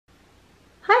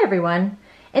Hi everyone!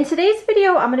 In today's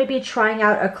video I'm going to be trying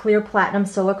out a clear platinum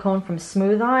silicone from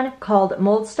Smooth On called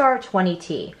MoldStar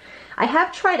 20T. I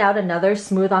have tried out another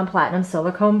Smooth On platinum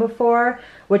silicone before,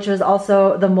 which was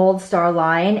also the MoldStar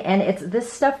line, and it's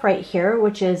this stuff right here,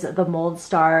 which is the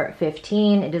MoldStar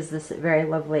 15. It is this very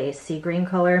lovely sea green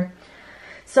color.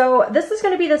 So this is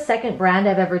going to be the second brand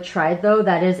I've ever tried though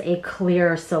that is a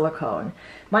clear silicone.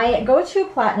 My go-to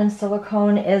platinum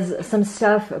silicone is some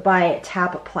stuff by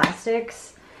Tap Plastics,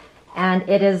 and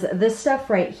it is this stuff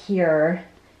right here,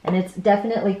 and it's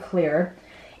definitely clear.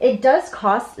 It does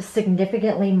cost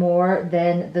significantly more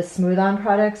than the Smooth On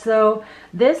products though.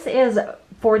 This is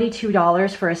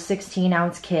 $42 for a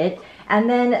 16-ounce kit, and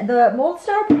then the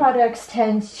MoldStar products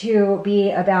tend to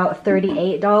be about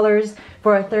 $38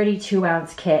 for a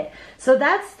 32-ounce kit. So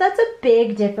that's a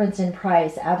big difference in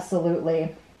price,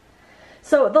 absolutely.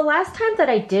 So the last time that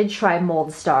I did try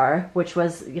MoldStar, which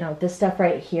was, this stuff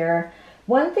right here,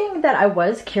 one thing that I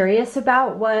was curious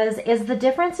about was, is the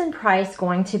difference in price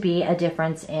going to be a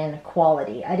difference in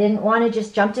quality? I didn't want to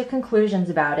just jump to conclusions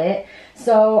about it.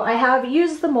 So I have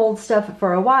used the mold stuff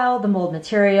for a while, the mold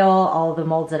material, all the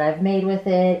molds that I've made with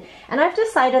it, and I've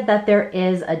decided that there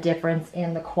is a difference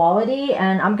in the quality,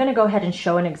 and I'm going to go ahead and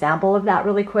show an example of that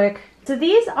really quick. So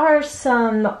these are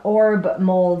some orb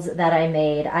molds that I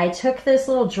made. I took this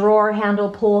little drawer handle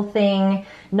pull thing,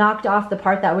 knocked off the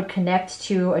part that would connect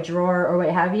to a drawer or what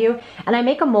have you, and I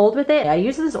make a mold with it. I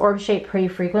use this orb shape pretty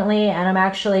frequently, and I'm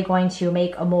actually going to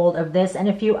make a mold of this and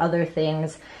a few other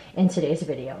things in today's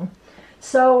video.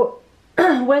 So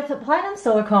with platinum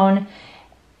silicone,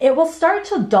 it will start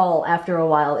to dull after a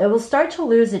while. It will start to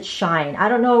lose its shine. I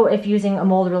don't know if using a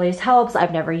mold release helps.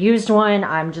 I've never used one.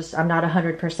 I'm not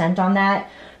 100% on that.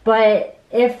 But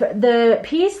if the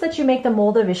piece that you make the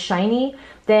mold of is shiny,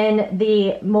 then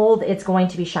the mold, it's going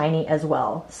to be shiny as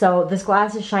well. So this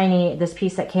glass is shiny. This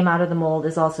piece that came out of the mold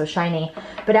is also shiny.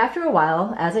 But after a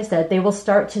while, as I said, they will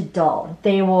start to dull.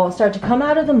 They will start to come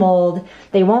out of the mold.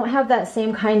 They won't have that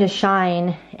same kind of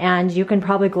shine, and you can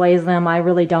probably glaze them. I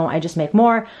really don't. I just make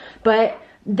more. But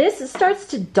this starts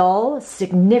to dull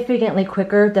significantly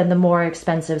quicker than the more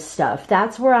expensive stuff.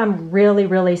 That's where I'm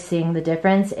really seeing the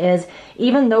difference, is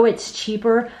even though it's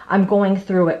cheaper, I'm going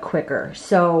through it quicker.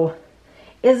 So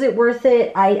is it worth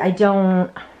it? I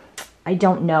don't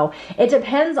know. It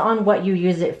depends on what you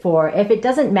use it for. If it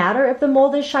doesn't matter if the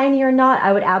mold is shiny or not,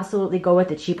 I would absolutely go with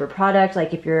the cheaper product.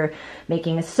 Like if you're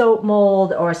making a soap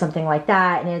mold or something like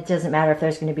that, and it doesn't matter if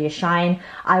there's going to be a shine,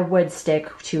 I would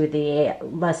stick to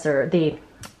the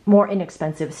more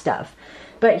inexpensive stuff.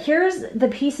 But here's the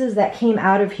pieces that came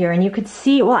out of here, and you could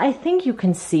see, well, I think you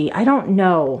can see, I don't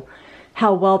know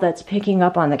how well that's picking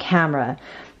up on the camera,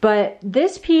 but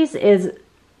this piece is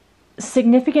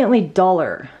significantly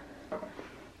duller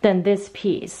than this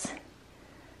piece.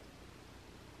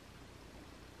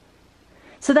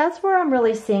 So that's where I'm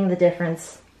really seeing the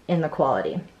difference in the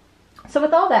quality. So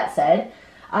with all that said,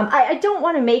 I don't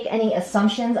want to make any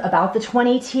assumptions about the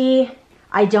 20T.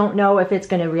 I don't know if it's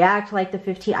going to react like the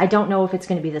 15. I don't know if it's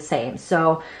going to be the same.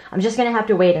 So I'm just going to have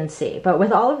to wait and see. But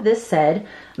with all of this said,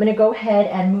 I'm going to go ahead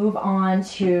and move on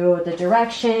to the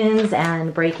directions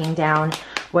and breaking down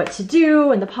what to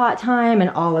do and the pot time and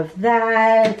all of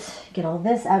that. Get all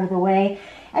this out of the way.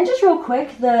 And just real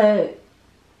quick, the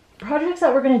projects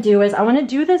that we're going to do is I want to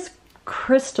do this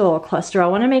crystal cluster. I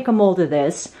want to make a mold of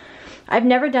this. I've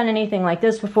never done anything like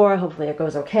this before. Hopefully it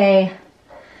goes okay.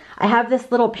 I have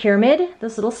this little pyramid,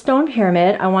 this little stone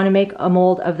pyramid. I want to make a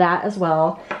mold of that as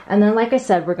well. And then, like I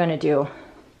said, we're going to do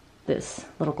this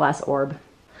little glass orb.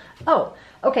 Oh,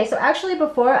 okay, so actually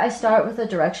before I start with the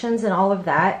directions and all of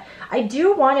that, I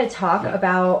do want to talk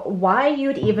about why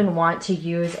you'd even want to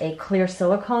use a clear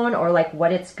silicone, or like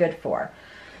what it's good for.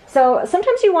 So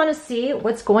sometimes you want to see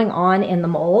what's going on in the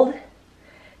mold.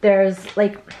 Here's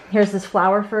this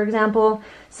flower, for example.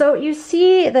 So you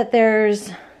see that there's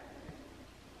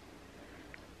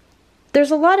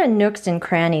a lot of nooks and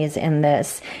crannies in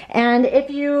this, and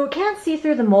if you can't see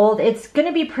through the mold, it's going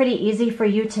to be pretty easy for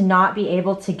you to not be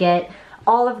able to get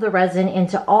all of the resin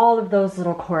into all of those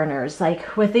little corners.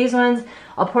 Like with these ones,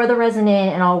 I'll pour the resin in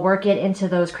and I'll work it into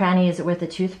those crannies with a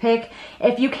toothpick.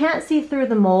 If you can't see through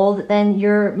the mold, then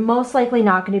you're most likely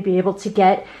not going to be able to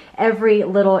get every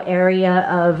little area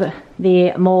of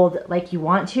the mold like you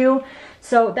want to.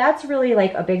 So that's really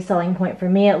like a big selling point for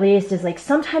me, at least, is like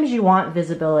sometimes you want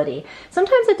visibility.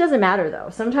 Sometimes it doesn't matter though.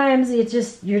 Sometimes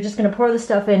you're just going to pour the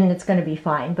stuff in and it's going to be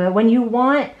fine. But when you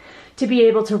want to be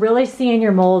able to really see in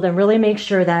your mold and really make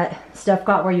sure that stuff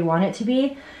got where you want it to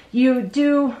be, you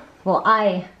do, well,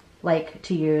 I like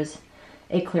to use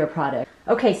a clear product.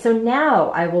 Okay, so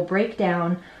now I will break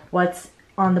down what's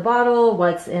on the bottle,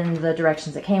 what's in the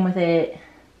directions that came with it.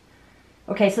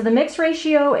 Okay, so the mix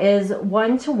ratio is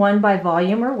 1:1 by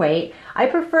volume or weight. I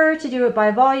prefer to do it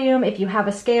by volume. If you have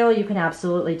a scale, you can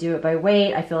absolutely do it by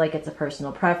weight. I feel like it's a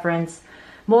personal preference.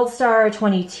 Moldstar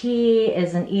 20T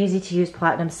is an easy to use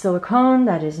platinum silicone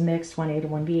that is mixed 1A to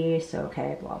 1B, so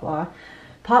okay, blah, blah.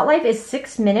 Pot life is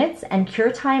 6 minutes and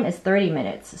cure time is 30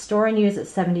 minutes. Store and use at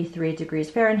 73 degrees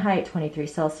Fahrenheit, 23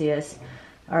 Celsius.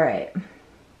 All right.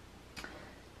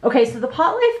 Okay, so the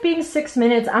pot life being 6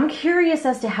 minutes, I'm curious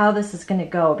as to how this is gonna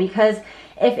go, because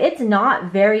if it's not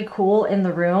very cool in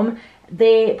the room,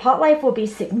 the pot life will be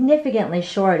significantly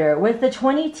shorter. With the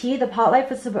 20T, the pot life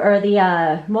was, or the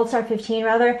Moldstar 15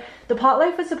 rather, the pot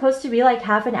life was supposed to be like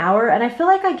half an hour, and I feel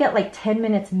like I get like 10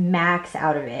 minutes max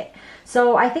out of it.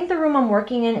 So I think the room I'm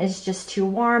working in is just too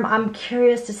warm. I'm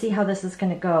curious to see how this is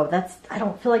gonna go. I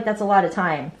don't feel like that's a lot of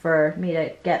time for me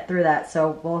to get through that,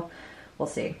 so we'll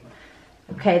see.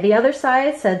 Okay, the other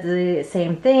side said the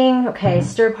same thing. Okay,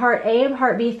 stir part A and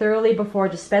part B thoroughly before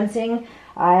dispensing.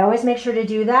 I always make sure to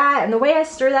do that, and the way I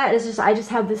stir that is I just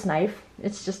have this knife.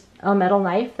 It's just a metal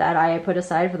knife that I put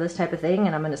aside for this type of thing,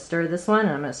 and I'm going to stir this one, and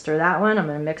I'm going to stir that one. I'm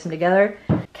going to mix them together.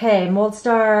 Okay,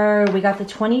 Moldstar, we got the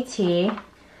 20T.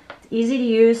 It's easy to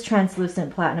use,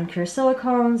 translucent platinum pure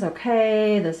silicones.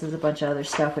 Okay, this is a bunch of other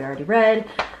stuff we already read.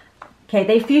 Okay,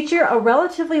 they feature a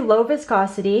relatively low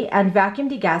viscosity, and vacuum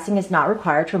degassing is not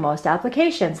required for most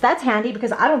applications. That's handy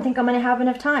because I don't think I'm going to have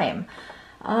enough time.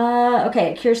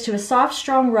 Okay, it cures to a soft,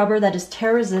 strong rubber that is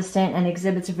tear resistant and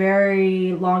exhibits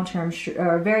very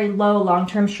very low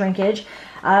long-term shrinkage.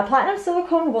 Platinum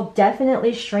silicone will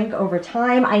definitely shrink over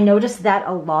time. I noticed that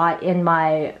a lot in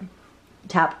my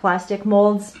tap plastic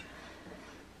molds.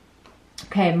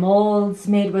 Okay, molds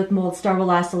made with Moldstar will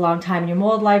last a long time in your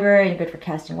mold library and good for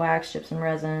casting wax, gypsum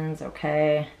resins.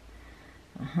 Okay.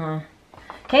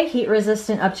 Okay, heat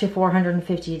resistant up to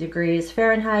 450 degrees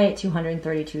Fahrenheit,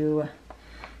 232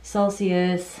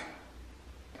 Celsius.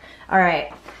 All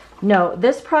right. No,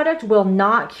 this product will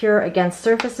not cure against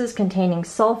surfaces containing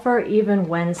sulfur even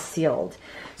when sealed.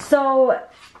 So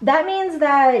that means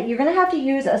that you're going to have to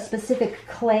use a specific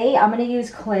clay. I'm going to use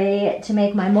clay to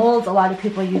make my molds. A lot of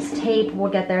people use tape.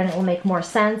 We'll get there and it will make more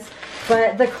sense.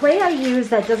 But the clay I use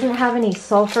that doesn't have any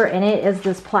sulfur in it is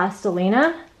this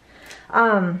plastilina.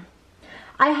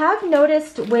 I have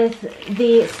noticed with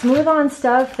the smooth-on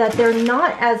stuff that they're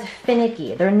not as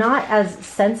finicky. They're not as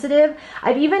sensitive.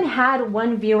 I've even had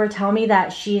one viewer tell me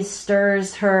that she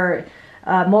stirs her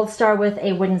Moldstar with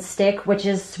a wooden stick, which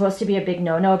is supposed to be a big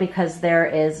no-no because there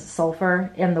is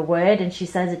sulfur in the wood, and she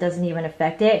says it doesn't even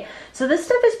affect it. So this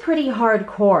stuff is pretty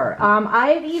hardcore.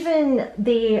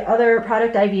 The other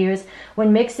product I've used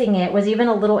when mixing it was even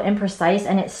a little imprecise,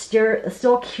 and it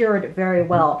still cured very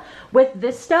well. With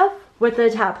this stuff, with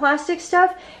the tap plastic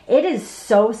stuff, it is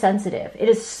so sensitive. It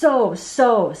is so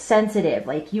sensitive.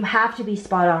 Like, you have to be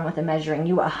spot on with the measuring.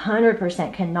 You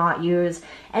 100% cannot use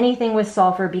anything with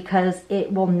sulfur because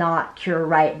it will not cure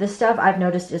right. This stuff I've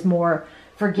noticed is more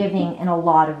forgiving in a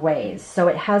lot of ways. So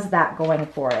it has that going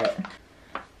for it.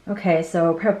 Okay,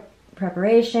 so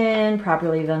preparation,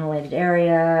 properly ventilated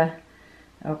area.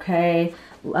 Okay,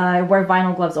 wear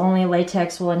vinyl gloves only.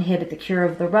 Latex will inhibit the cure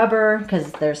of the rubber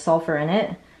because there's sulfur in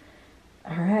it.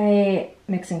 All right,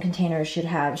 mixing containers should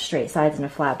have straight sides and a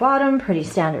flat bottom. Pretty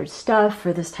standard stuff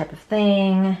for this type of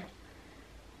thing.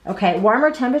 Okay, warmer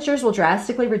temperatures will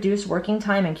drastically reduce working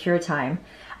time and cure time.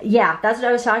 Yeah, that's what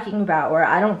I was talking about, where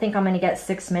I don't think I'm going to get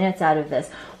 6 minutes out of this.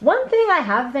 One thing I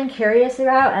have been curious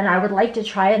about, and I would like to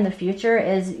try in the future,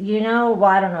 is, well,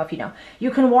 I don't know if you know,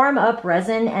 you can warm up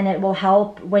resin and it will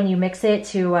help when you mix it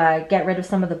to get rid of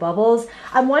some of the bubbles.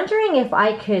 I'm wondering if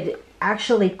I could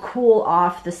actually cool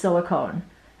off the silicone.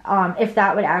 If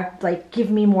that would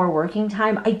give me more working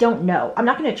time. I don't know. I'm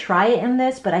not going to try it in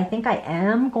this, but I think I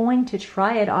am going to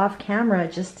try it off camera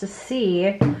just to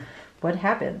see what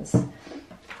happens.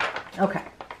 Okay.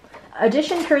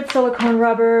 Addition cured silicone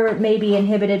rubber may be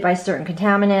inhibited by certain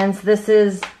contaminants. This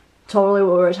is totally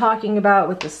what we were talking about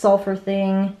with the sulfur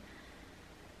thing.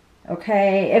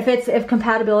 Okay, if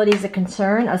compatibility is a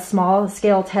concern, a small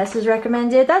scale test is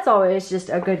recommended. That's always just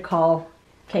a good call.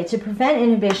 Okay, to prevent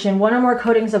inhibition, one or more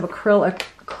coatings of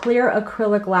clear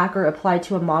acrylic lacquer applied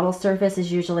to a model surface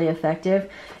is usually effective.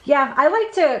 Yeah, I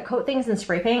like to coat things in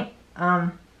spray paint.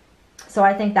 So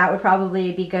I think that would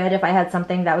probably be good. If I had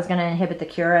something that was going to inhibit the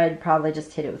cure, I'd probably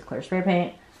just hit it with clear spray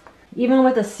paint. Even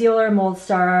with a sealer,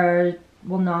 Moldstar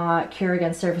will not cure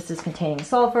against surfaces containing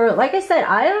sulfur. Like I said,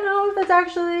 I don't know if it's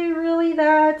actually really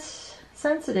that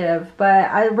sensitive,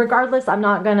 but regardless, I'm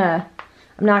not gonna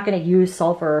use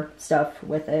sulfur stuff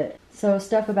with it. So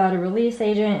stuff about a release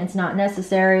agent, it's not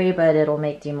necessary, but it'll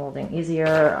make demolding easier.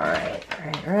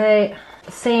 All right.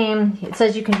 Same, it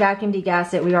says you can vacuum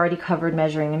degas it. We already covered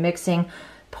measuring and mixing.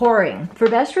 Pouring. For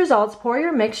best results, pour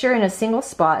your mixture in a single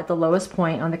spot at the lowest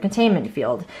point on the containment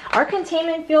field. Our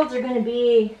containment fields are going to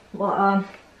be, well,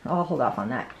 I'll hold off on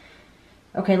that.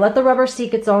 Okay, let the rubber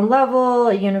seek its own level.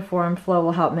 A uniform flow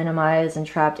will help minimize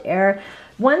entrapped air.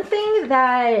 One thing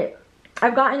that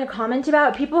I've gotten a comment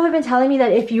about, people have been telling me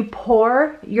that if you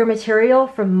pour your material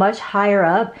from much higher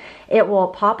up, it will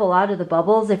pop a lot of the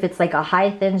bubbles if it's like a high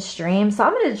thin stream. So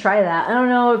I'm going to try that. I don't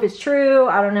know if it's true.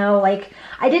 I don't know. Like,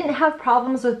 I didn't have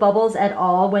problems with bubbles at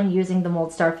all when using the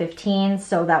Moldstar 15,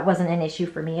 so that wasn't an issue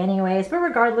for me anyways. But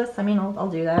regardless, I mean, I'll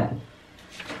do that.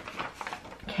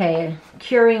 Okay,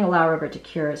 curing, allow rubber to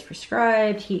cure as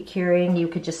prescribed. Heat curing, you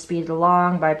could just speed it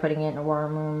along by putting it in a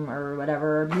warm room or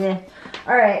whatever. Yeah.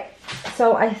 All right,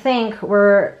 so I think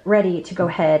we're ready to go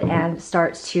ahead and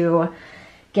start to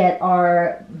get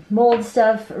our mold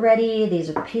stuff ready. These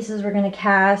are the pieces we're gonna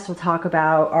cast. We'll talk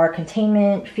about our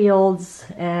containment fields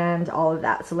and all of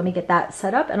that. So let me get that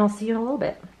set up and I'll see you in a little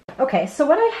bit. Okay, so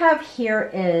what I have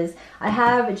here is, I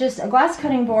have just a glass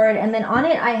cutting board and then on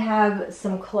it I have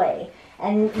some clay.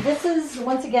 And this is,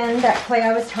 once again, that clay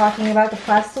I was talking about, the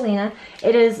plastilina.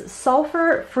 It is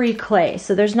sulfur-free clay,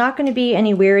 so there's not going to be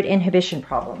any weird inhibition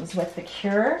problems with the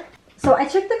cure. So I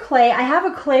took the clay, I have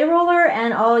a clay roller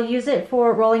and I'll use it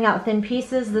for rolling out thin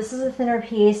pieces. This is a thinner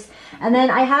piece. And then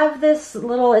I have this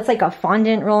little, it's like a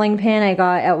fondant rolling pin I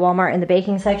got at Walmart in the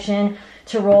baking section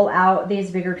to roll out these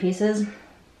bigger pieces.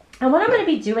 And what I'm going to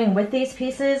be doing with these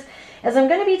pieces is I'm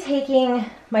going to be taking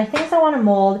my things I want to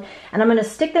mold and I'm going to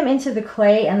stick them into the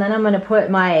clay, and then I'm going to put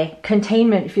my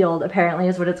containment field, apparently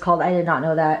is what it's called, I did not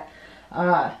know that,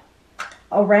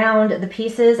 around the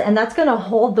pieces, and that's going to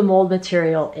hold the mold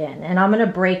material in. And I'm going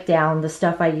to break down the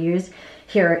stuff I use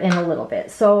here in a little bit.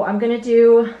 So I'm going to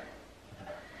do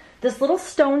this little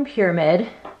stone pyramid.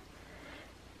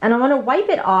 And I want to wipe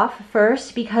it off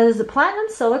first because platinum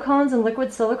silicones and liquid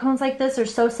silicones like this are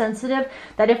so sensitive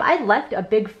that if I left a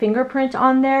big fingerprint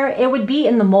on there, it would be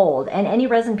in the mold, and any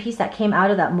resin piece that came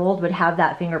out of that mold would have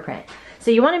that fingerprint.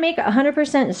 So you want to make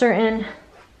 100% certain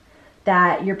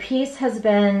that your piece has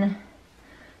been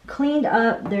cleaned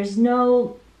up. There's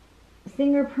no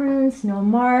fingerprints, no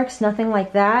marks, nothing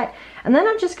like that. And then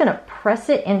I'm just going to press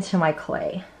it into my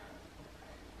clay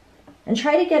and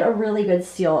try to get a really good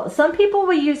seal. Some people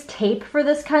will use tape for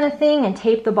this kind of thing and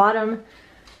tape the bottom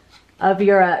of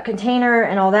your container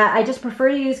and all that. I just prefer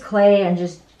to use clay and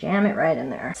just jam it right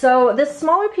in there. So this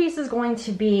smaller piece is going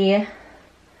to be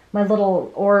my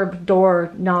little orb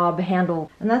door knob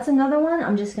handle. And that's another one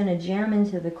I'm just gonna jam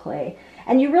into the clay.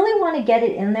 And you really wanna get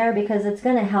it in there because it's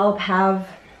gonna help have,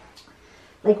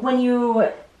 like when you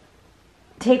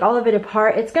take all of it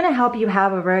apart, it's going to help you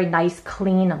have a very nice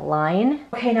clean line.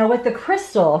 Okay, now with the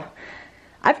crystal,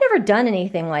 I've never done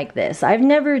anything like this. I've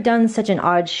never done such an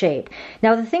odd shape.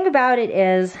 Now the thing about it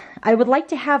is, I would like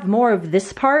to have more of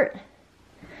this part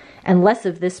and less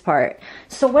of this part.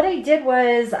 So what I did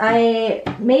was I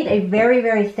made a very,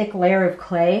 very thick layer of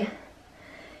clay.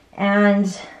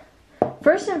 And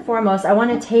first and foremost, I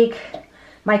want to take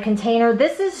my container.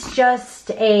 This is just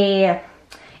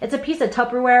it's a piece of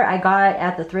Tupperware I got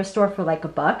at the thrift store for like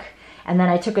 $1. And then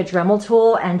I took a Dremel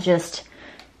tool and just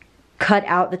cut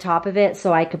out the top of it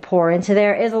so I could pour into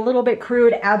there. Is a little bit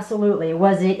crude, absolutely.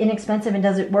 Was it inexpensive and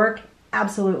does it work?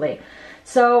 Absolutely.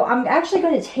 So I'm actually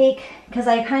going to take, because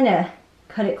I kind of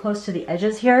cut it close to the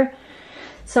edges here.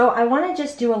 So I want to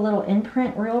just do a little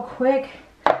imprint real quick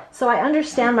so I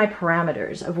understand my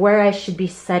parameters of where I should be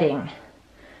setting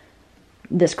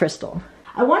this crystal.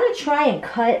 I want to try and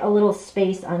cut a little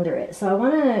space under it. So I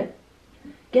want to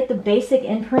get the basic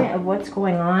imprint of what's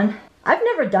going on. I've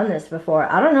never done this before.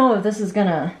 I don't know if this is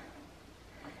gonna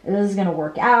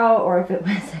work out or if it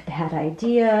was a bad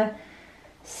idea.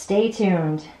 Stay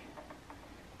tuned.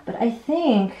 But I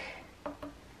feel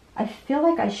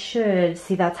like I should,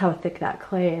 see that's how thick that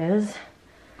clay is.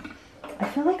 I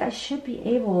feel like I should be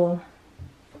able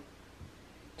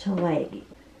to like,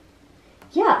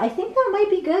 yeah, I think that might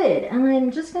be good. And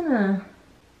I'm just gonna,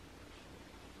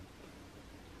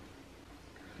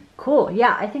 cool,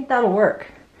 yeah, I think that'll work.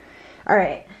 All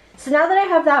right, so now that I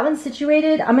have that one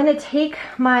situated, I'm gonna take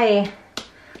my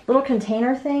little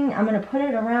container thing, I'm gonna put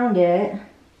it around it,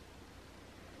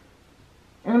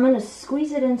 and I'm gonna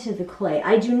squeeze it into the clay.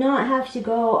 I do not have to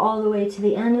go all the way to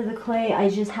the end of the clay, I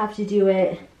just have to do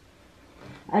it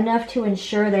enough to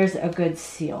ensure there's a good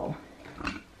seal.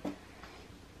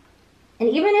 And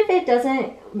even if it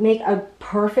doesn't make a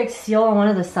perfect seal on one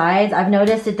of the sides, I've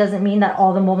noticed it doesn't mean that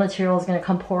all the mold material is going to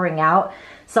come pouring out.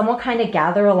 Some will kind of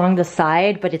gather along the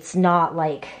side, but it's not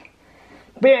like,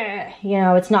 you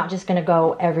know, it's not just going to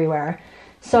go everywhere.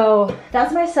 So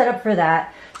that's my setup for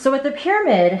that. So with the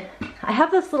pyramid, I have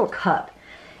this little cup.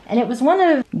 And it was one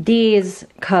of these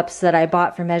cups that I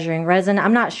bought for measuring resin.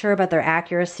 I'm not sure about their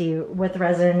accuracy with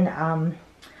resin.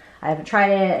 I haven't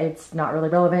tried it. It's not really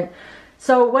relevant.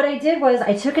 So what I did was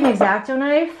I took an X-Acto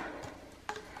knife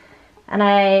and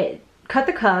I cut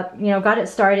the cup, you know, got it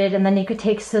started, and then you could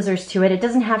take scissors to it. It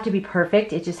doesn't have to be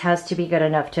perfect. It just has to be good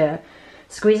enough to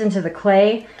squeeze into the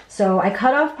clay. So I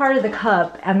cut off part of the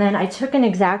cup, and then I took an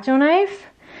X-Acto knife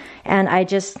and I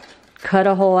just cut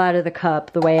a hole out of the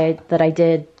cup the way that I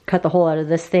did cut the hole out of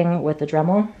this thing with the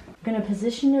Dremel. I'm gonna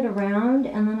position it around,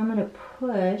 and then I'm gonna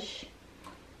push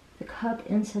the cup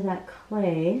into that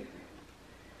clay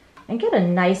and get a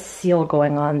nice seal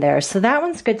going on there. So that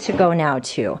one's good to go now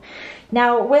too.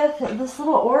 Now with this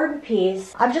little orb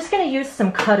piece, I'm just gonna use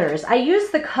some cutters. I use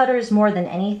the cutters more than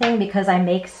anything because I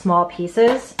make small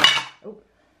pieces.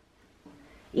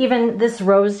 Even this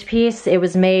rose piece, it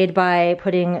was made by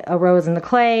putting a rose in the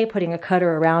clay, putting a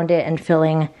cutter around it, and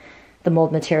filling the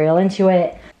mold material into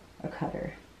it. A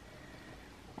cutter.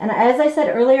 And as I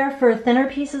said earlier, for thinner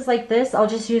pieces like this, I'll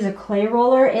just use a clay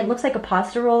roller. It looks like a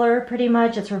pasta roller pretty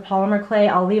much. It's for polymer clay.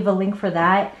 I'll leave a link for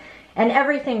that. And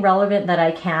everything relevant that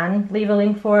I can leave a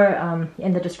link for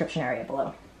in the description area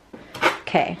below.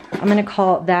 Okay, I'm gonna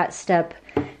call that step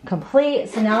complete.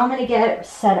 So now I'm gonna get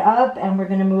set up and we're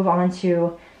gonna move on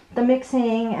to the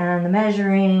mixing and the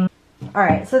measuring. All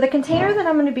right, so the container that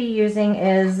I'm gonna be using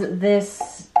is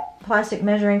this plastic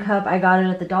measuring cup. I got it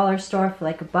at the dollar store for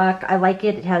like $1. I like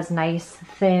it. It has nice,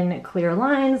 thin, clear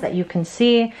lines that you can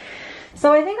see.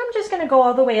 So I think I'm just gonna go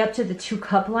all the way up to the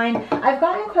 2-cup line. I've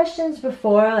gotten questions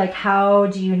before, like how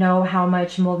do you know how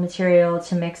much mold material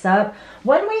to mix up?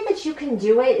 One way that you can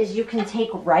do it is you can take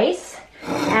rice,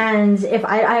 and if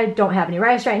I don't have any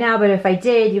rice right now, but if I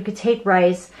did, you could take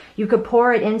rice, you could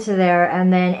pour it into there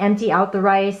and then empty out the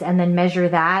rice and then measure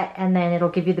that, and then it'll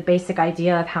give you the basic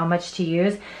idea of how much to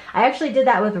use. I actually did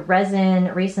that with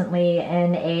resin recently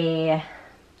in a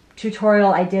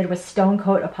tutorial I did with stone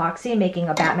coat epoxy making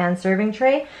a Batman serving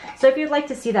tray. So if you'd like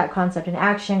to see that concept in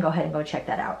action, go ahead and go check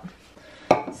that out.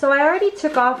 So I already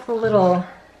took off the little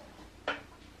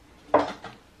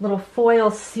foil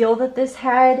seal that this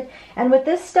had, and with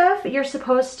this stuff you're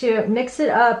supposed to mix it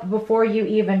up before you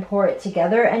even pour it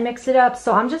together and mix it up.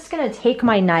 So I'm just gonna take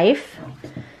my knife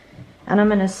and I'm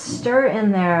gonna stir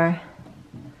in there,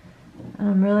 and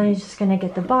I'm really just gonna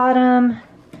get the bottom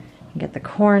and get the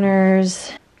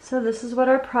corners. So this is what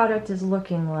our product is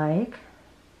looking like.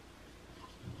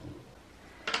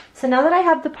 So now that I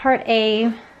have the part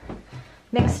A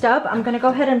mixed up, I'm gonna go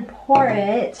ahead and pour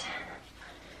it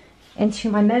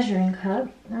into my measuring cup.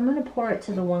 I'm going to pour it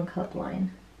to the 1-cup line.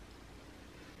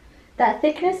 That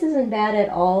thickness isn't bad at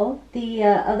all. The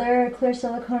other clear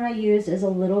silicone I used is a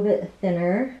little bit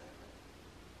thinner.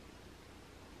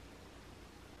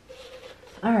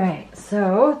 Alright,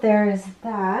 so there's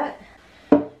that.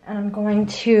 And I'm going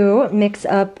to mix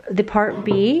up the part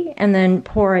B and then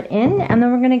pour it in, and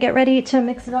then we're going to get ready to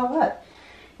mix it all up.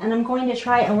 And I'm going to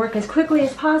try and work as quickly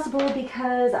as possible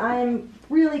because I'm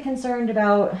really concerned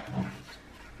about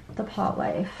the pot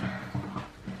life.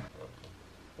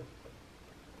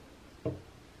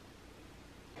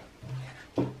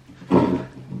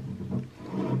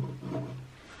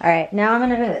 All right, now I'm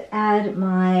going to add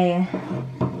my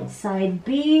side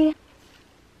B.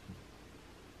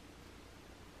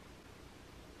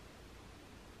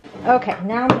 Okay,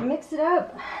 now I'm going to mix it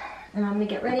up and I'm going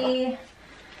to get ready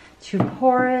to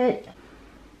pour it.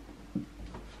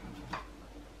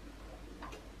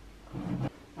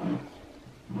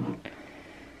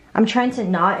 I'm trying to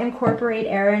not incorporate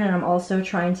air in, and I'm also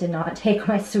trying to not take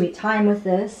my sweet time with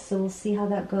this, so we'll see how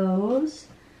that goes.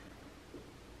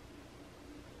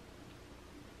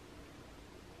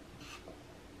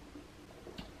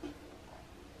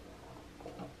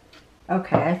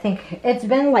 Okay, I think it's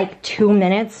been like 2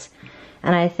 minutes,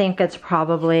 and I think it's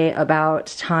probably about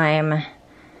time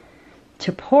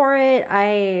to pour it.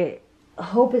 I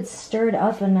hope it's stirred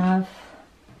up enough.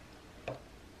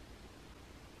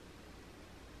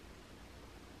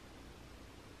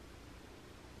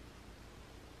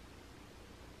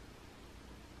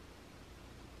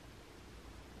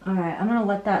 All right, I'm gonna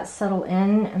let that settle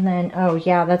in, and then, oh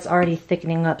yeah, that's already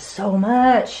thickening up so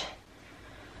much.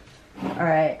 All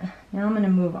right, now I'm gonna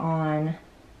move on.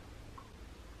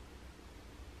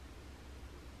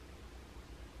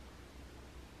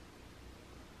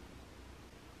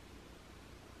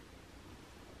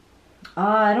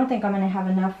 I don't think I'm gonna have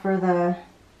enough for the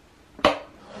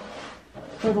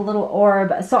little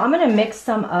orb. So I'm gonna mix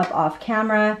some up off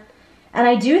camera. And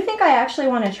I do think I actually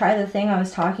want to try the thing I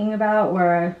was talking about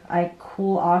where I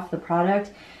cool off the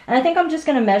product. And I think I'm just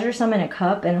gonna measure some in a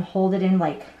cup and hold it in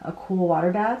like a cool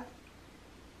water bath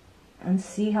and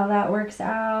see how that works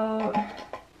out.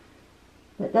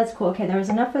 But that's cool. Okay, there was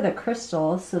enough for the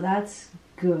crystal, so that's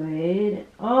good.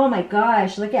 Oh my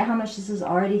gosh, look at how much this is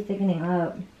already thickening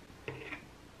up.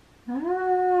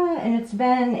 And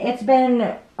it's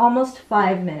been almost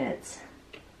 5 minutes.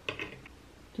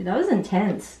 Dude, that was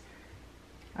intense.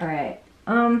 All right.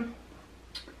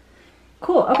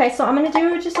 Cool. Okay, so I'm gonna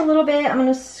do just a little bit. I'm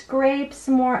gonna scrape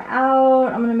some more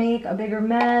out. I'm gonna make a bigger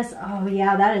mess. Oh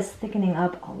yeah, that is thickening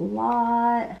up a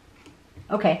lot.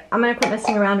 Okay, I'm gonna quit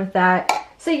messing around with that.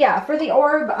 So yeah, for the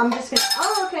orb, I'm just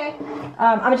gonna,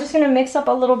 I'm just gonna mix up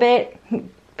a little bit,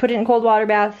 put it in cold water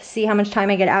bath, see how much time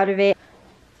I get out of it.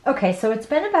 Okay, so it's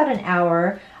been about an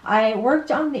hour. I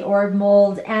worked on the orb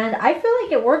mold and I feel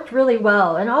like it worked really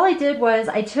well. And all I did was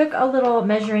I took a little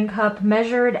measuring cup,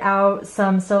 measured out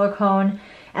some silicone,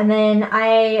 and then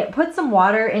I put some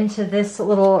water into this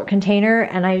little container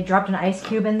and I dropped an ice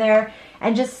cube in there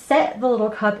and just set the little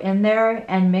cup in there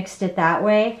and mixed it that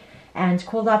way and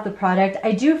cooled off the product.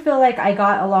 I do feel like I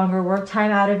got a longer work time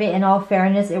out of it. In all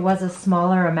fairness, it was a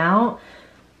smaller amount.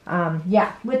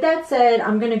 Yeah, with that said,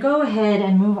 I'm gonna go ahead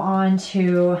and move on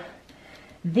to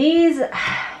these.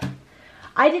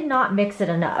 I did not mix it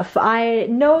enough. I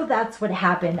know that's what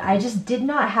happened. I just did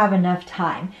not have enough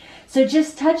time. So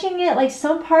just touching it, like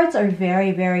some parts are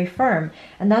very, very firm,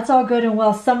 and that's all good and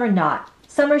well. Some are not.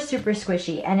 Some are super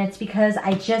squishy, and it's because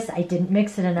I didn't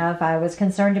mix it enough. I was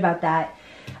concerned about that.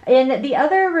 In the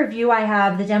other review I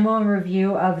have, the demo and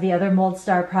review of the other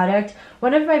MoldStar product,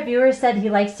 one of my viewers said he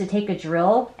likes to take a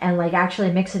drill and like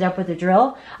actually mix it up with a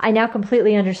drill. I now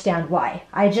completely understand why.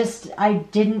 I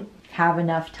didn't have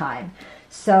enough time.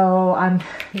 So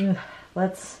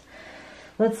let's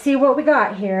see what we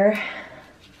got here.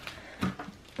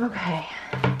 Okay.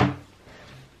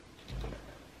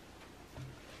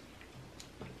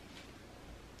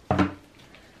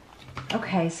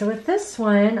 Okay, so with this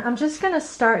one, I'm just gonna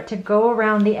start to go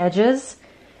around the edges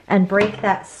and break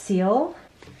that seal.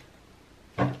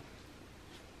 There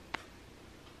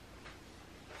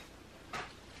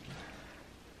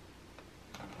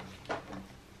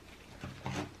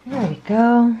we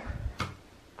go.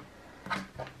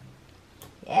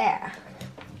 Yeah.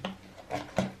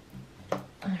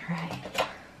 All right.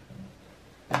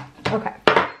 Okay.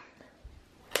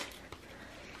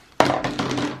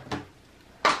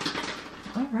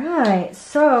 Alright,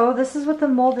 so this is what the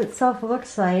mold itself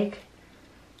looks like.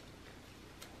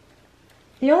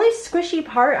 The only squishy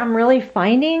part I'm really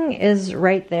finding is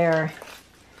right there.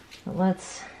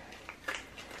 Let's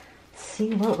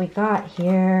see what we got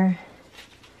here.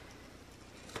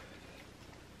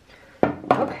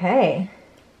 Okay.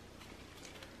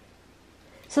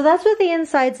 So that's what the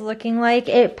inside's looking like.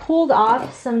 It pulled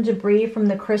off some debris from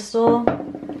the crystal.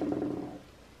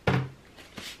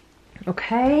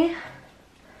 Okay.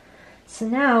 So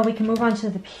now we can move on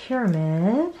to the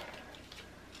pyramid.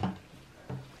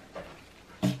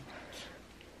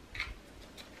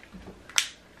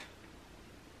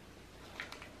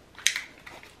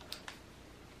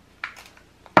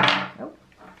 Nope.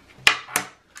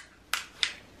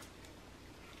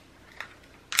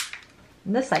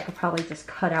 And this I could probably just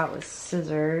cut out with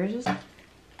scissors.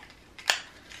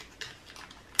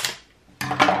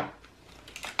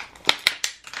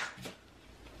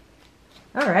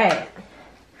 All right.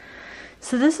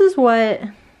 So this is what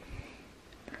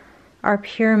our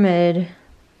pyramid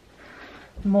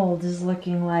mold is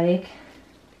looking like.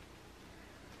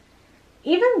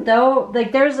 Even though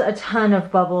like there's a ton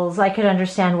of bubbles, I could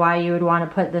understand why you would want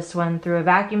to put this one through a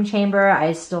vacuum chamber.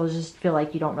 I still just feel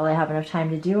like you don't really have enough time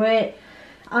to do it.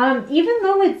 Even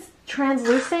though it's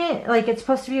translucent, like it's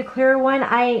supposed to be a clear one,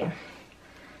 I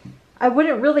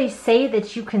wouldn't really say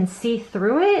that you can see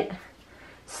through it.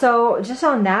 So just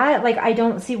on that, like I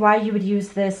don't see why you would use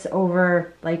this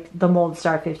over like the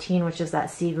MoldStar 15, which is that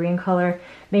sea green color.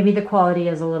 Maybe the quality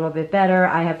is a little bit better.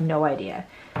 I have no idea.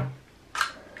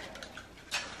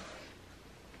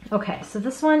 Okay, so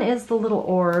this one is the little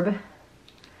orb.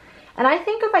 And I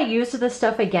think if I used this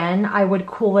stuff again, I would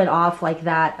cool it off like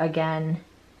that again.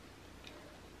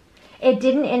 It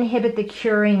didn't inhibit the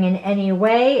curing in any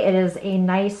way. It is a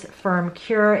nice firm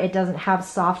cure. It doesn't have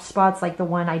soft spots like the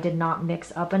one I did not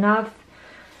mix up enough.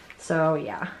 So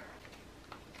yeah.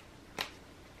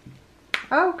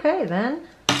 Okay then.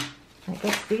 I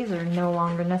guess these are no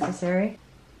longer necessary.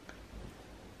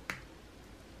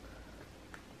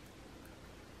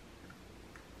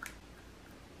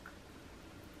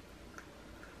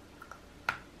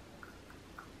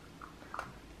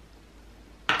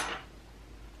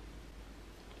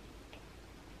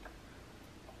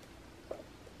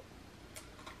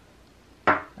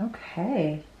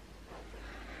 Okay.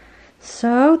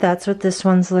 So that's what this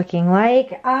one's looking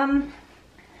like.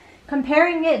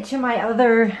 Comparing it to my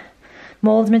other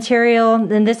mold material,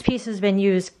 then this piece has been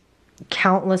used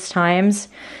countless times.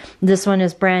 This one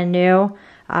is brand new.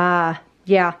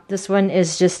 Yeah, this one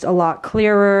is just a lot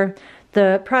clearer.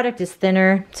 The product is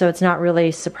thinner, so it's not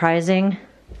really surprising.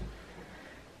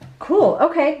 Cool,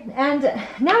 okay, and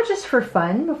now just for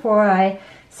fun, before I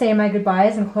say my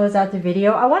goodbyes and close out the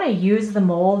video, I want to use the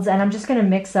molds, and I'm just going to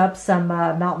mix up some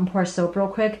melt and pour soap real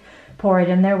quick, pour it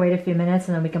in there, wait a few minutes,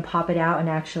 and then we can pop it out and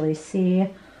actually see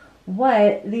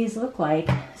what these look like.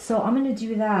 So I'm going to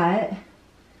do that.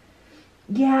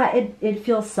 Yeah, it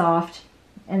feels soft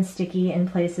and sticky in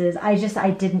places. I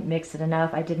didn't mix it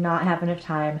enough. I did not have enough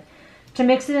time to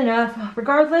mix it enough.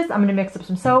 Regardless, I'm going to mix up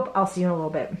some soap. I'll see you in a little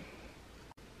bit.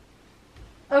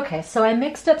 Okay, so I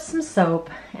mixed up some soap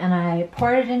and I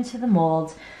poured it into the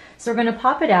molds. So we're going to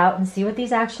pop it out and see what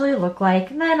these actually look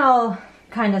like, and then I'll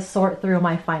kind of sort through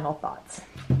my final thoughts.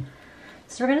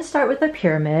 So we're going to start with a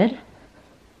pyramid.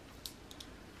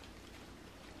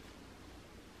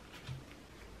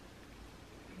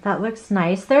 That looks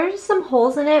nice. There's some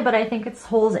holes in it, but I think it's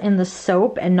holes in the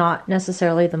soap and not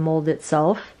necessarily the mold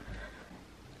itself.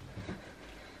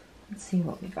 Let's see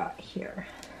what we got here.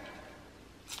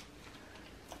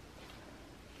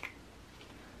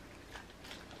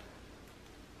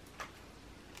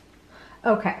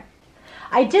 Okay,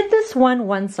 I did this one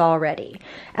once already,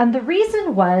 and the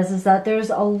reason is that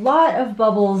there's a lot of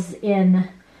bubbles in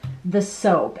the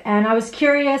soap, and I was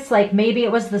curious, like maybe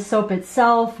it was the soap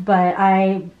itself, but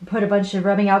I put a bunch of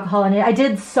rubbing alcohol in it. I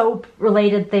did soap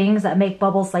related things that make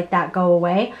bubbles like that go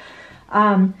away.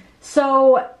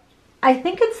 So I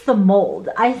think it's the mold.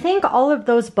 I think all of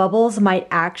those bubbles might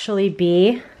actually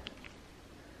be, do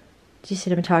you see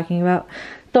what I'm talking about?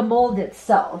 The mold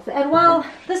itself. And while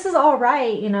this is all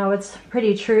right, you know, it's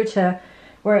pretty true to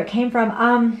where it came from.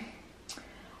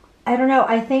 I don't know,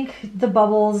 I think the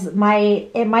bubbles it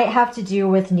might have to do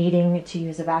with needing to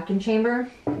use a vacuum chamber.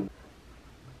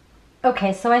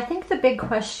 Okay, so I think the big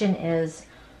question is,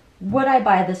 would I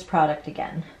buy this product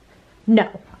again?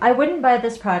 No, I wouldn't buy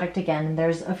this product again, and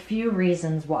there's a few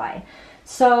reasons why.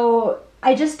 So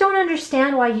I just don't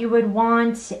understand why you would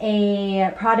want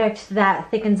a product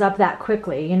that thickens up that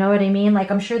quickly. You know what I mean?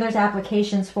 Like, I'm sure there's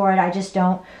applications for it. I just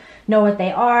don't know what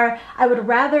they are. I would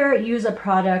rather use a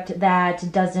product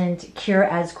that doesn't cure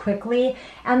as quickly.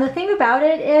 And the thing about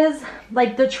it is,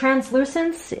 like, the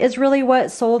translucence is really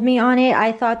what sold me on it.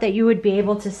 I thought that you would be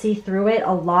able to see through it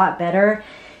a lot better.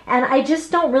 And I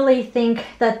just don't really think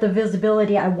that the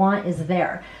visibility I want is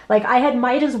there. Like,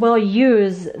 might as well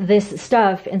use this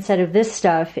stuff instead of this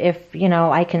stuff if, you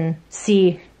know, I can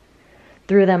see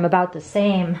through them about the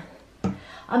same.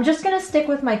 I'm just going to stick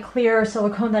with my clear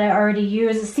silicone that I already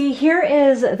use. See, here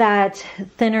is that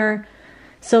thinner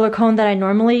silicone that I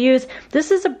normally use.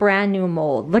 This is a brand new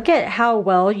mold. Look at how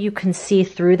well you can see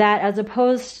through that as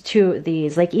opposed to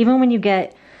these. Like, even when you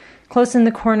get close in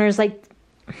the corners, like,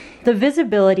 the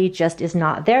visibility just is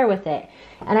not there with it.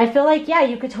 And I feel like, yeah,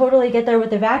 you could totally get there with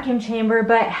the vacuum chamber,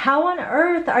 but how on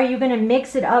earth are you going to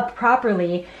mix it up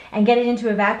properly and get it into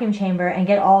a vacuum chamber and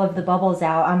get all of the bubbles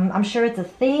out? I'm sure it's a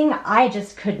thing. I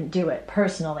just couldn't do it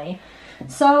personally.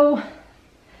 So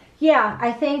yeah,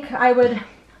 I think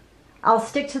I'll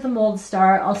stick to the Mold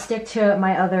Star. I'll stick to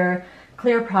my other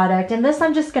clear product, and this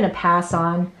I'm just going to pass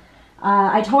on.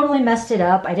 I totally messed it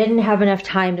up. I didn't have enough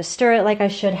time to stir it like I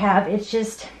should have.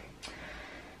 It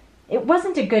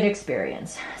wasn't a good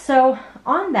experience. So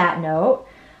on that note,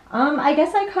 I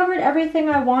guess I covered everything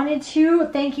I wanted to.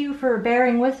 Thank you for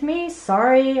bearing with me.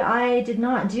 Sorry I did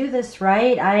not do this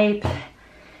right.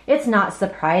 It's not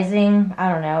surprising.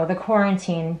 I don't know. The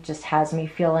quarantine just has me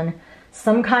feeling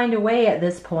some kind of way at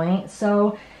this point.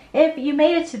 So if you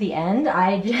made it to the end,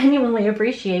 I genuinely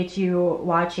appreciate you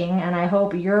watching, and I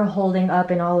hope you're holding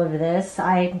up in all of this.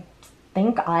 I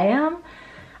think I am.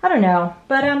 I don't know.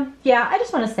 But yeah, I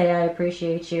just want to say I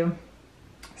appreciate you.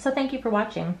 So thank you for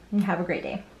watching, and have a great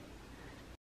day.